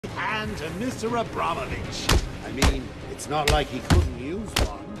hand to Mr. Abramovich. I mean, it's not like he couldn't use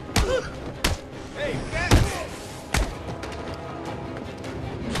one. Hey, get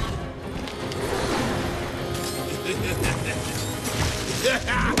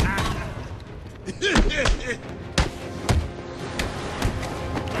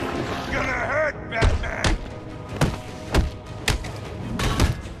Gonna hurt, Batman!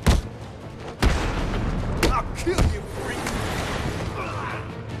 I'll kill you, freak!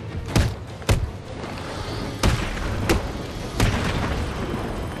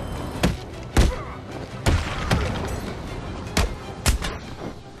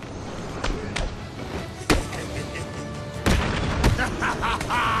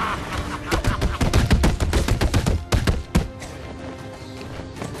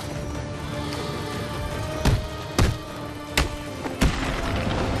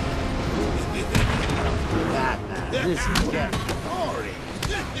 This is getting boring.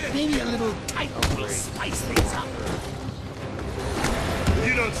 Maybe a little title will spice things up.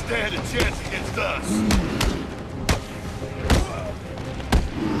 You don't stand a chance against us.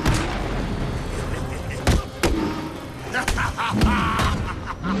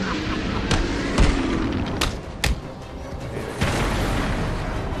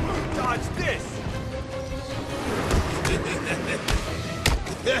 Dodge this!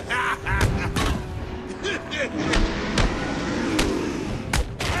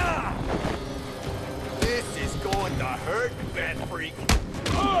 This is going to hurt, Bat Freak.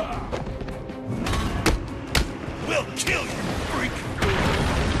 We'll kill you, freak!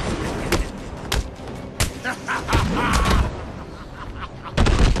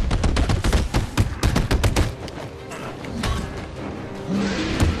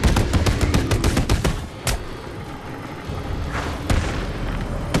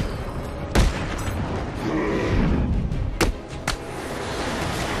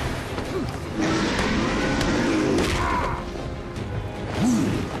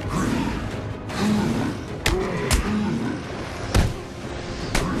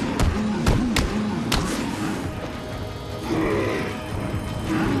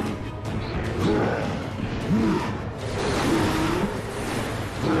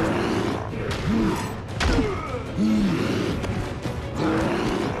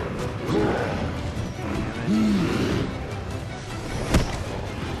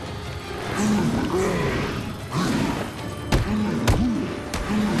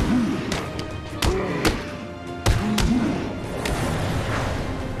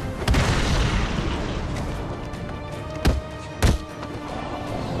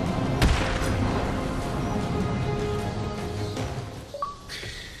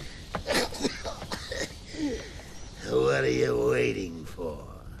 What are you waiting for?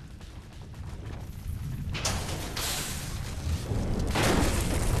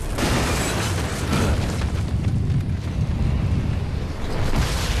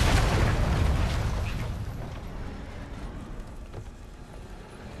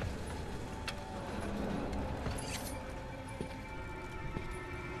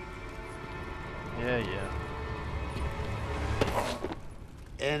 Yeah.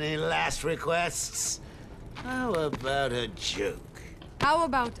 Any last requests? How about a joke? How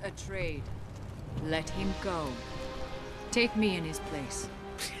about a trade? Let him go. Take me in his place.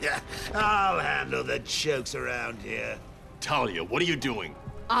 I'll handle the jokes around here. Talia, what are you doing?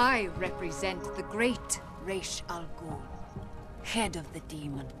 I represent the great Ra's al Ghul, head of the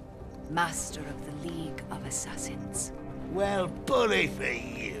demon, master of the League of Assassins. Well, bully for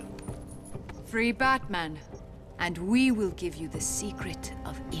you. Free Batman, and we will give you the secret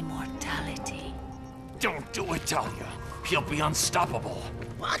of immortality. Don't do it, Talia. He'll be unstoppable.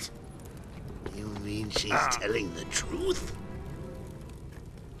 What? You mean she's telling the truth?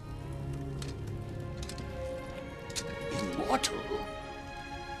 Immortal?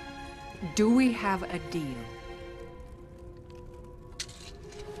 Do we have a deal?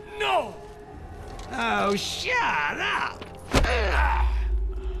 No! Oh, shut up!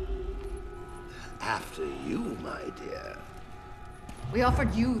 After you, my dear. We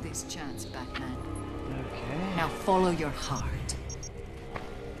offered you this chance, Batman. Okay. Now follow your heart.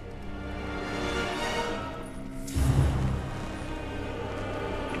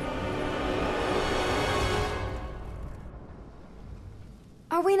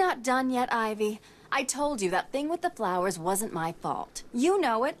 Are we not done yet, Ivy? I told you that thing with the flowers wasn't my fault. You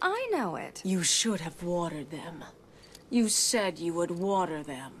know it, I know it. You should have watered them. You said you would water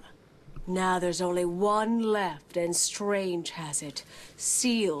them. Now there's only one left, and Strange has it,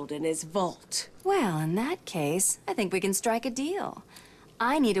 sealed in his vault. Well, in that case, I think we can strike a deal.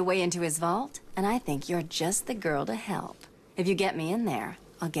 I need a way into his vault, and I think you're just the girl to help. If you get me in there,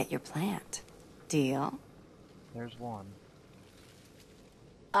 I'll get your plant. Deal? There's one.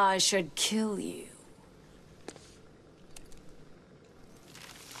 I should kill you.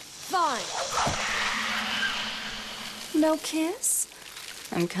 Fine. No kiss?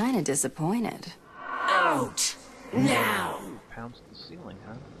 I'm kind of disappointed. Out! Now! Pounce the ceiling,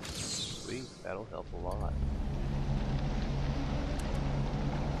 huh? Sweet, that'll help a lot.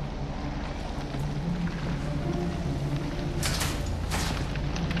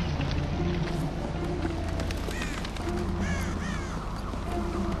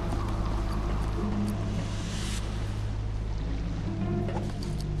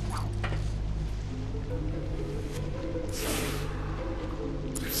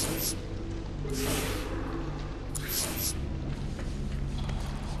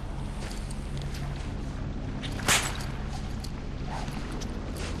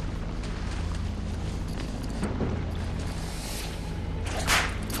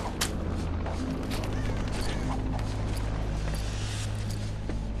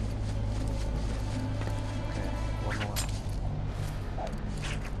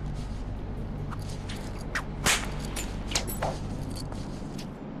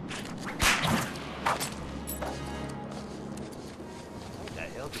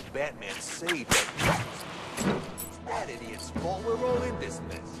 Batman saved that. That idiot's fault. We're all in this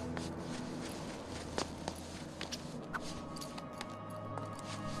mess.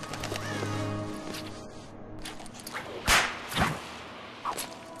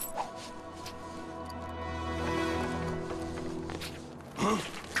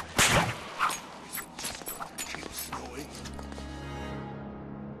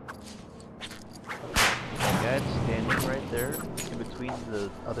 Guy standing right there in between the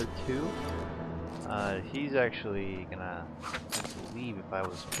other two. He's actually gonna leave if I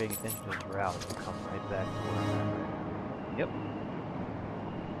was paying attention to his route and come right back to where I'm at right now. Yep.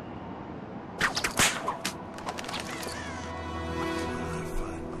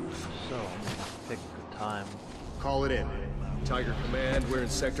 So, I'm gonna pick the time. Call it in. Tiger Command, we're in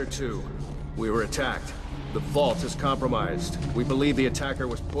Sector 2. We were attacked. The vault is compromised. We believe the attacker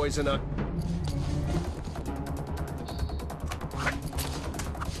was poisoned up.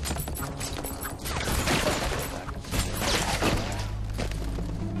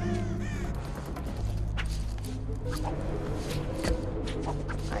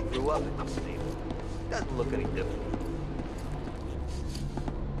 I grew up in this neighborhood. Doesn't look any different.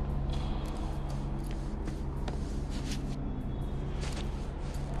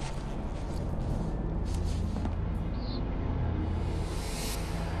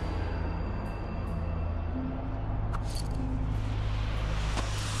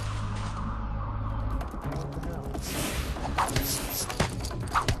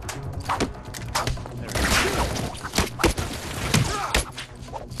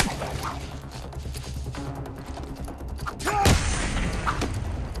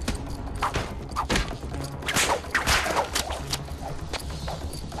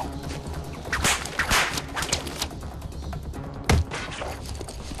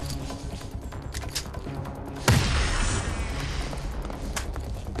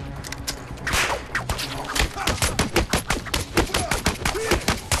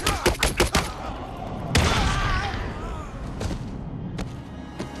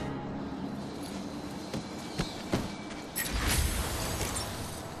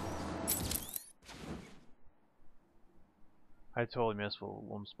 I totally missed what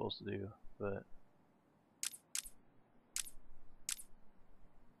I'm supposed to do, but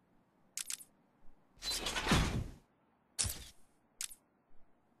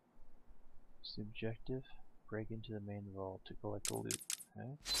what's the objective? Break into the main vault to collect the loot.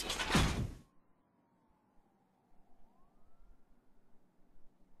 Okay.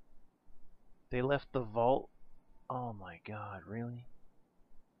 They left the vault? Oh my god, really?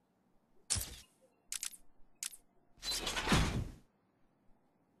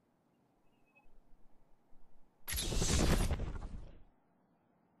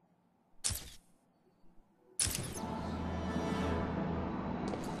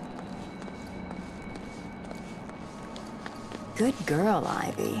 Good girl,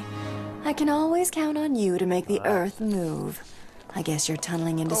 Ivy. I can always count on you to make the earth move. I guess you're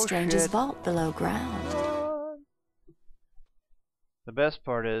tunneling into Strange's vault below ground. The best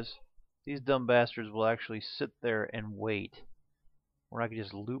part is, these dumb bastards will actually sit there and wait, where I can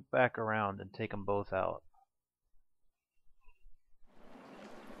just loop back around and take them both out.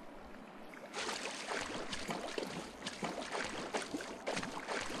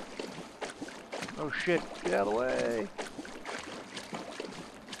 Oh shit, get out of the way!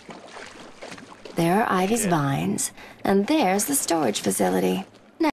 There are Ivy's vines, and there's the storage facility.